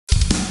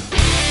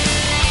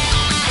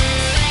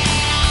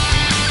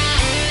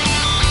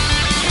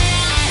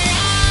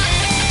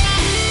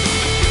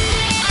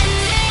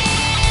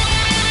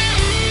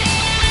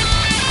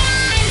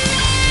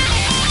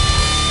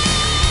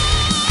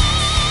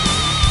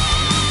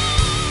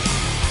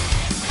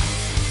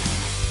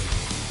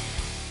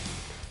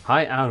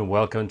Hi and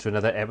welcome to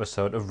another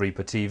episode of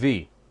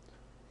ReaperTV.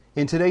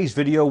 In today's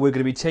video we're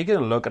going to be taking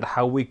a look at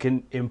how we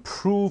can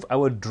improve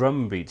our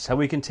drum beats, how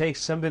we can take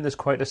something that's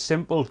quite a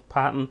simple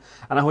pattern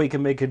and how we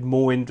can make it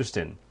more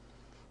interesting.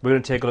 We're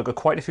going to take a look at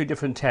quite a few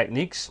different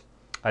techniques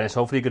and it's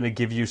hopefully going to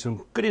give you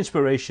some good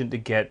inspiration to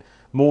get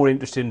more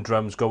interesting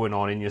drums going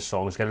on in your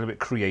songs, get a little bit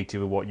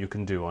creative with what you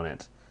can do on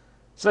it.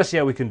 So let's see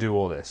how we can do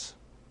all this.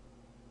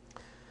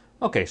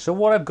 Okay, so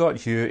what I've got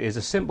here is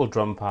a simple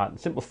drum pattern,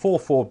 simple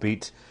 4/4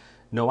 beat.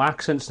 No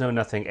accents, no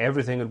nothing,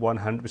 everything at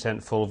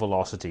 100% full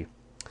velocity.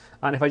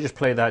 And if I just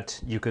play that,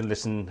 you can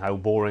listen how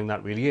boring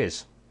that really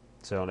is.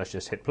 So let's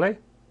just hit play.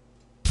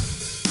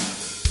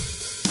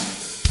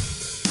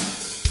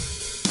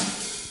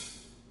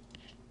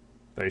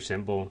 Very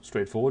simple,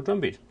 straightforward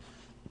drum beat.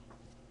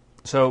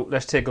 So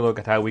let's take a look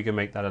at how we can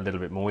make that a little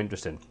bit more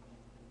interesting.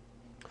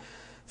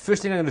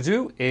 First thing I'm going to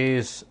do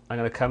is I'm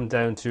going to come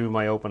down to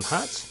my open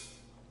hats,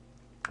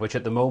 which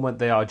at the moment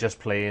they are just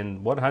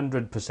playing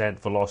 100%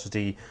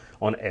 velocity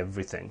on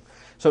everything.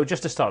 So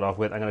just to start off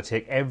with, I'm going to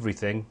take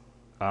everything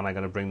and I'm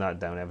going to bring that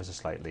down ever so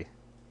slightly,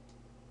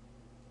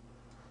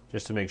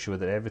 just to make sure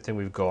that everything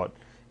we've got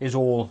is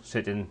all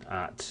sitting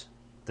at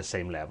the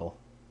same level.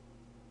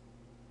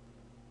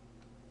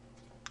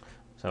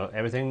 So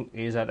everything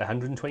is at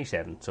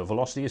 127, so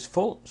velocity is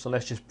full, so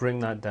let's just bring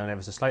that down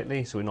ever so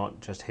slightly so we're not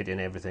just hitting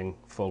everything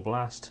full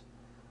blast.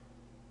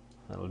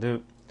 That'll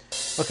do.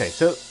 Okay,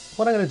 so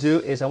what I'm going to do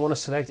is I want to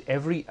select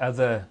every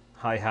other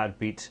hi-hat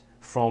beat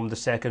from the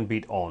second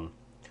beat on.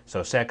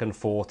 So second,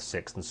 fourth,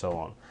 sixth and so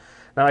on.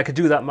 Now I could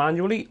do that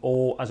manually,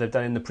 or as I've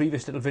done in the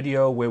previous little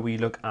video where we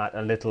look at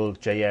a little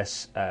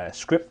JS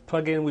script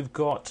plugin we've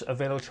got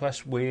available to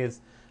us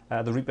with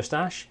the Reaper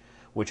Stash,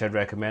 which I'd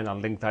recommend. I'll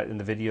link that in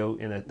the video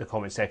in the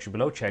comment section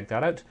below, check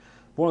that out.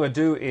 What I'm going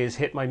to do is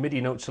hit my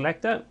MIDI note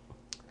selector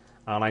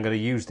and I'm going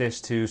to use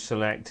this to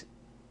select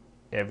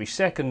every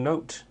second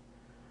note,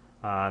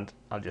 and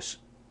I'll just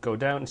go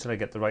down until I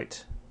get the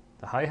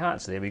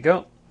hi-hat. So there we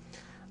go.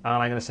 And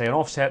I'm going to say an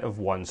offset of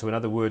 1. So in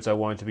other words, I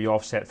want it to be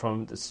offset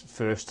from the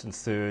first and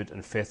third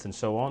and fifth and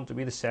so on to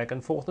be the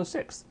second, fourth and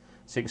sixth.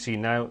 So you can see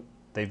now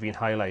they've been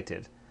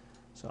highlighted.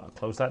 So I'll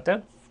close that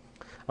down.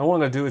 And what I'm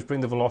going to do is bring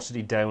the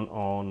velocity down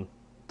on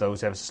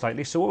those ever so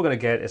slightly. So what we're going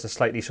to get is a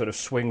slightly sort of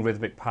swing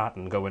rhythmic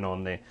pattern going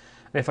on there.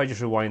 And if I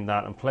just rewind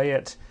that and play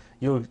it,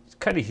 you'll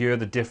kind of hear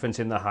the difference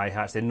in the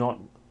hi-hats. They're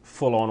not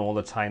full on all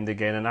the time. They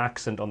get an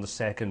accent on the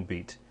second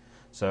beat.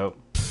 So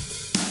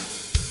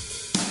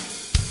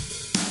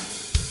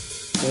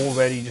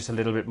already just a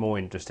little bit more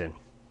interesting.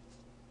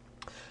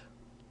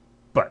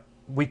 But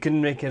we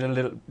can make it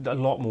a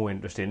lot more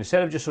interesting.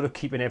 Instead of just sort of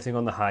keeping everything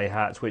on the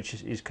hi-hats,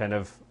 which is kind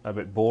of a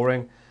bit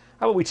boring,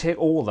 how about we take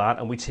all that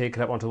and we take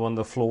it up onto one of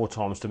the floor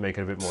toms to make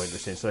it a bit more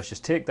interesting. So let's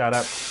just take that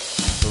up,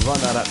 we'll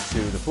run that up to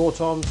the floor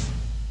toms,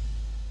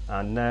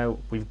 and now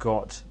we've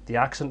got the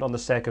accent on the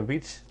second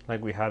beat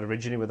like we had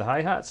originally with the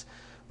hi-hats,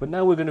 but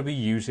now we're going to be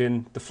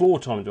using the floor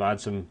tom to add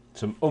some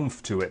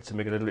oomph to it to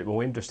make it a little bit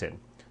more interesting.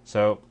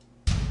 So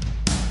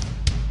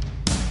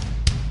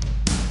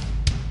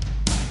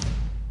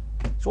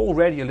it's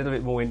already a little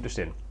bit more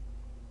interesting.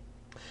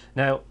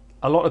 Now,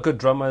 a lot of good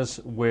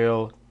drummers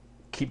will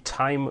keep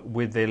time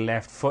with their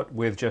left foot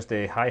with just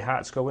the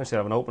hi-hats going, so they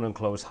have an open and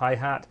closed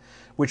hi-hat,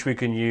 which we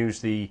can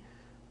use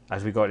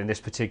as we got in this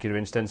particular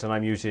instance, and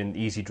I'm using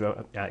Easy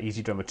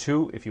Drummer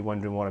 2 if you're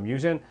wondering what I'm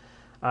using.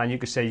 And you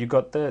could say you've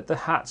got the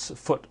hat's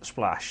foot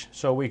splash.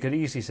 So we could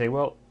easily say,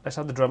 well, let's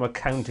have the drummer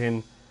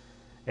counting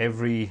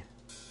every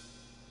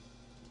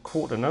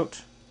quarter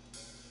note.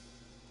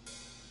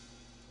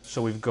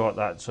 So we've got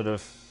that sort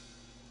of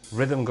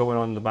rhythm going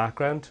on in the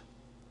background.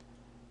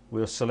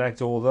 We'll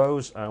select all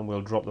those and we'll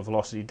drop the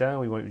velocity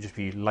down. We won't just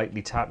be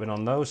lightly tapping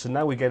on those. So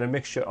now we get a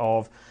mixture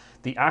of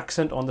the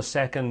accent on the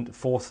second,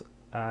 fourth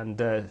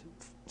and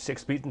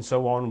sixth beat and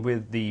so on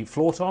with the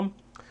floor tom.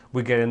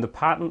 We're getting the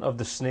pattern of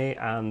the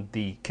snare and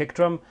the kick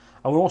drum.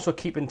 And we're also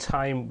keeping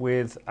time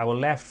with our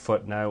left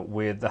foot now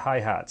with the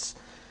hi-hats.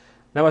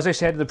 Now, as I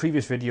said in the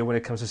previous video, when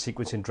it comes to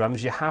sequencing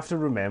drums, you have to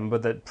remember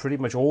that pretty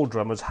much all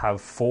drummers have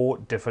 4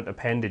 different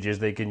appendages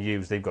they can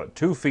use. They've got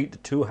 2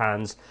 feet, 2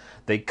 hands.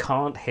 They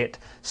can't hit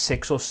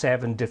 6 or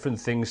 7 different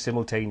things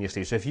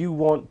simultaneously. So if you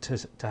want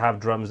to have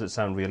drums that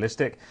sound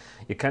realistic,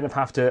 you kind of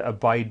have to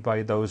abide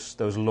by those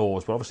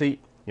laws. But obviously,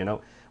 you know,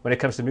 when it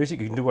comes to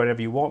music, you can do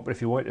whatever you want, but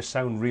if you want it to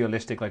sound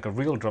realistic like a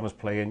real drummer's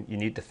playing, you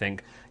need to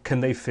think, can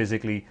they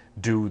physically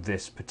do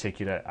this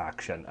particular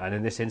action? And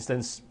in this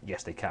instance,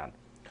 yes, they can.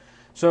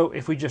 So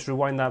if we just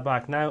rewind that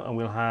back now, and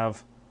we'll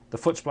have the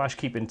foot splash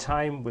keep in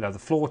time, we'll have the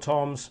floor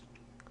toms.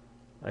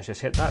 Let's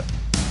just hit that.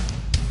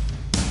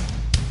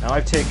 Now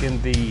I've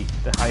taken the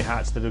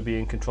hi-hats that are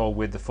being controlled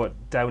with the foot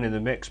down in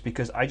the mix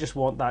because I just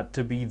want that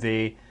to be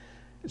there.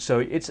 So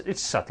it's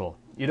subtle.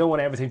 You don't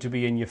want everything to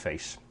be in your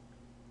face.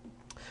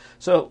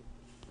 So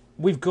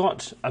we've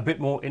got a bit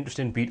more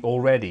interesting beat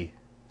already.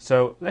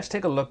 So let's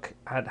take a look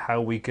at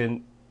how we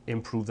can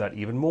improve that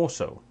even more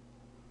so.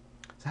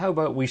 So how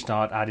about we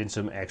start adding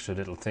some extra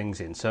little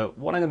things in? So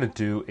what I'm going to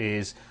do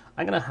is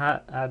I'm going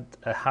to add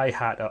a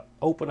hi-hat, an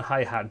open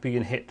hi-hat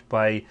being hit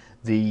by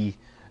the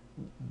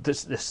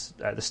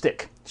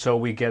stick, so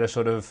we get a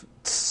sort of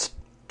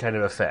kind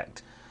of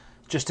effect,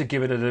 just to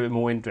give it a little bit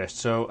more interest.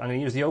 So I'm going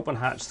to use the open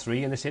hats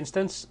 3 in this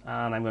instance,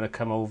 and I'm going to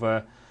come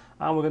over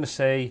and we're going to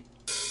say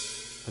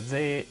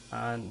there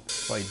and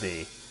by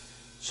there.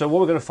 So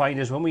what we're going to find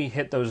is when we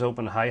hit those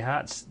open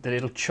hi-hats, that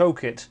it'll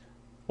choke it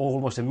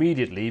almost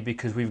immediately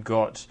because we've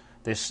got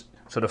this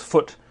sort of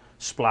foot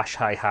splash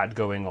hi-hat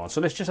going on.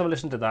 So let's just have a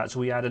listen to that. So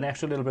we add an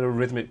extra little bit of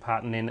rhythmic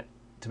pattern in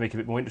to make it a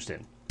bit more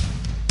interesting.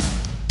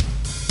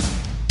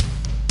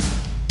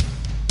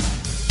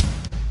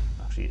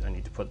 Actually, I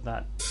need to put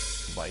that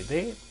by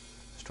there.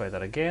 Let's try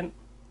that again.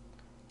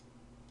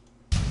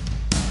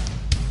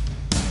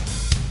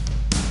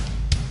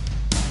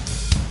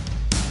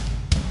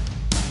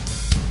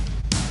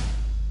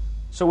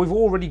 So we've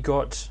already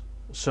got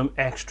some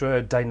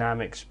extra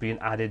dynamics being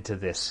added to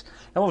this.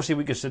 Now obviously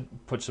we could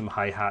put some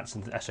hi-hats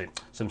and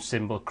some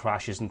cymbal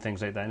crashes and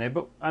things like that in there,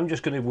 but I'm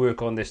just going to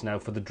work on this now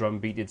for the drum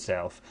beat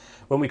itself.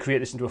 When we create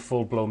this into a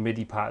full-blown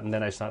MIDI pattern,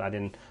 then I start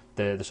adding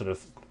the sort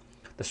of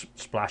the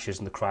splashes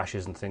and the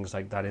crashes and things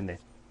like that in there.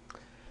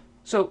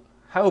 So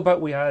how about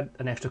we add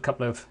an extra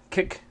couple of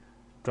kick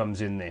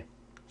drums in there?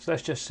 So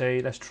let's just say,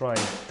 let's try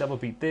double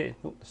beat there.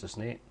 Oh, that's a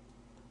snare.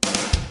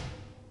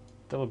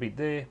 Double beat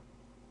there.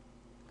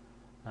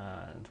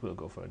 And we'll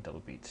go for a double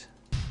beat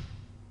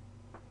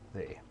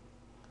there.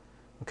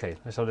 Okay,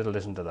 let's have a little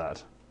listen to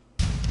that.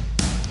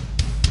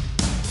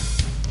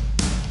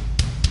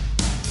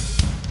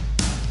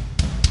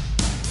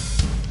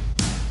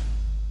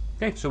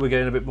 Okay, so we're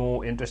getting a bit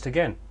more interest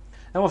again.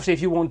 Now obviously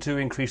if you want to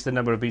increase the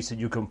number of beats that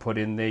you can put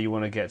in there, you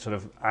want to get sort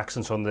of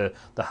accents on the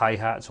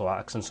hi-hats or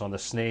accents on the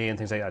snare and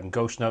things like that, and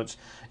ghost notes,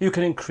 you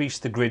can increase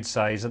the grid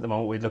size. At the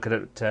moment we look at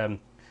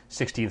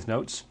 16th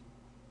notes.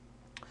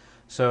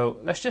 So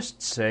let's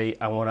just say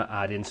I want to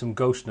add in some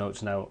ghost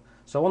notes now.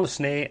 So on the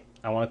snare,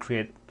 I want to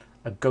create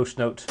a ghost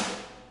note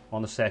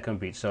on the second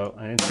beat. So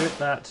I insert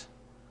that,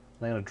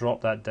 and I'm going to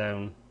drop that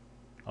down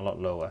a lot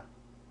lower.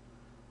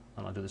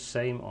 And I'll do the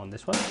same on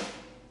this one,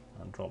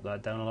 and drop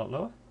that down a lot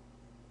lower.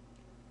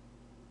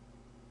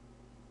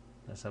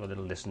 Let's have a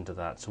little listen to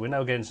that. So we're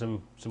now getting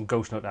some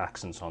ghost note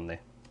accents on there.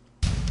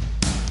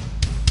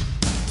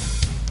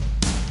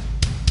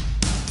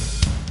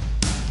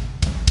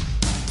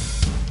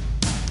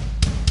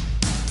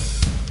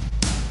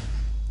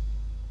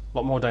 A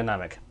lot more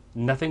dynamic.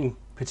 Nothing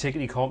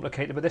particularly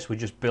complicated with this. We're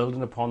just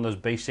building upon those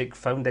basic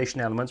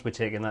foundation elements. We're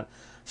taking that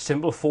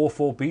simple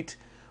 4/4 beat.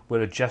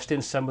 We're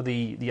adjusting some of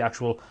the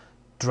actual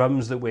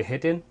drums that we're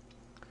hitting.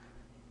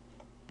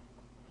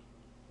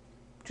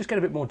 Just get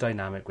a bit more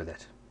dynamic with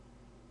it.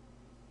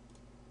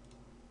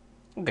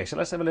 Okay, so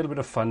let's have a little bit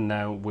of fun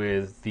now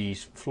with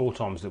these floor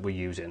toms that we're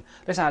using.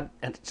 Let's add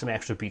some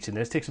extra beats in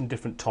there. Let's take some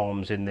different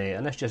toms in there,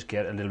 and let's just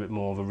get a little bit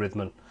more of a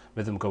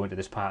rhythm going to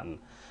this pattern.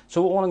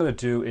 So what I'm going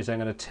to do is I'm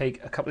going to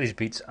take a couple of these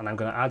beats and I'm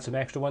going to add some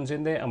extra ones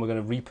in there, and we're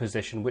going to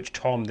reposition which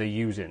tom they're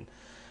using.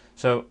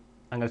 So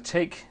I'm going to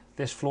take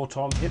this floor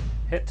tom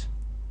hit.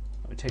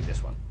 Let me take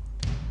this one,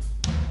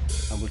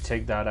 and we'll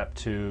take that up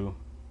to.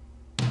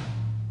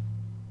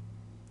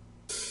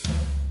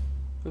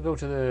 We'll go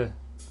to the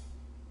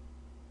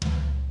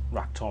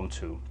rack tom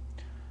 2,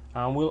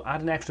 and we'll add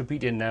an extra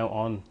beat in now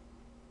on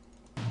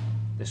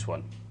this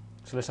one.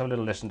 So let's have a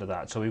little listen to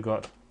that. So we've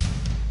got,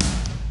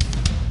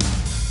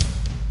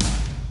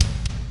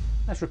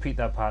 let's repeat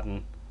that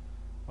pattern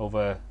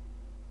over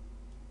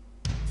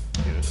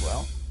here as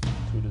well. So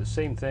we'll do the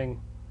same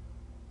thing.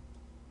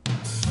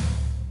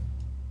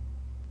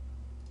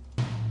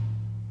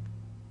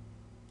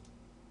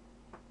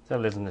 So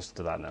let's listen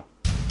to that now.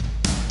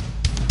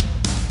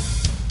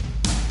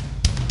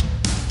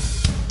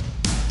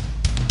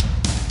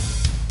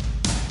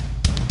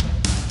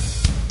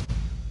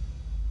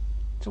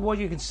 So what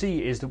you can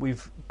see is that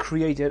we've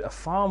created a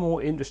far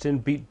more interesting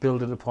beat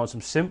building upon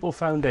some simple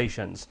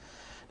foundations.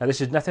 Now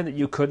this is nothing that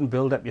you couldn't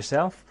build up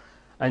yourself,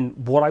 and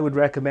what I would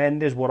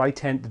recommend is, what I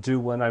tend to do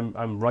when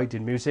I'm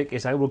writing music,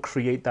 is I will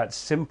create that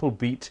simple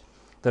beat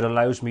that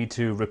allows me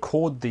to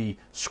record the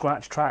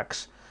scratch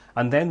tracks,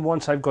 and then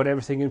once I've got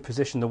everything in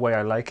position the way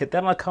I like it,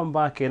 then I'll come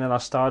back in and I'll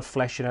start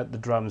fleshing out the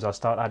drums. I'll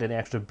start adding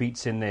extra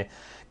beats in there,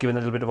 giving a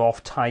little bit of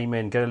off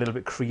timing, get a little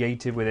bit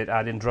creative with it,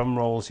 adding drum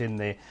rolls in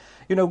there.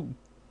 You know,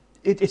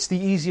 it's the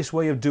easiest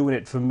way of doing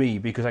it for me,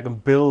 because I can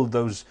build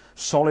those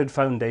solid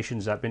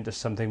foundations up into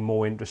something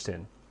more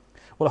interesting.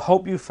 Well, I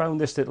hope you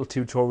found this little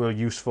tutorial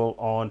useful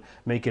on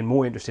making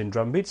more interesting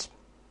drum beats.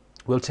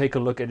 We'll take a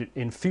look at it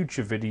in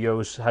future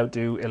videos, how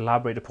to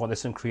elaborate upon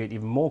this and create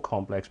even more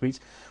complex beats.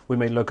 We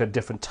may look at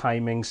different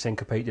timings,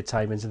 syncopated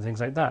timings and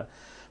things like that.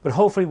 But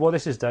hopefully what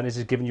this has done is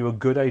it's given you a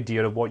good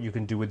idea of what you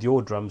can do with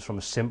your drums from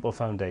a simple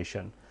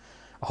foundation.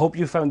 I hope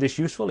you found this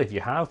useful. If you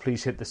have,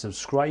 please hit the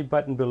subscribe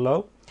button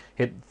below.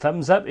 Hit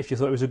thumbs up if you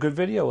thought it was a good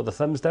video, or the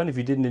thumbs down if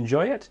you didn't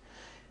enjoy it.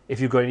 If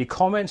you've got any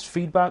comments,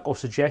 feedback or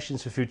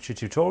suggestions for future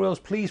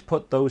tutorials, please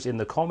put those in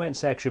the comment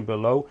section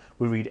below.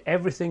 We read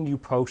everything you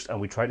post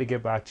and we try to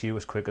get back to you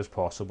as quick as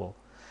possible.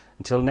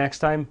 Until next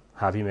time,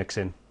 happy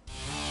mixing.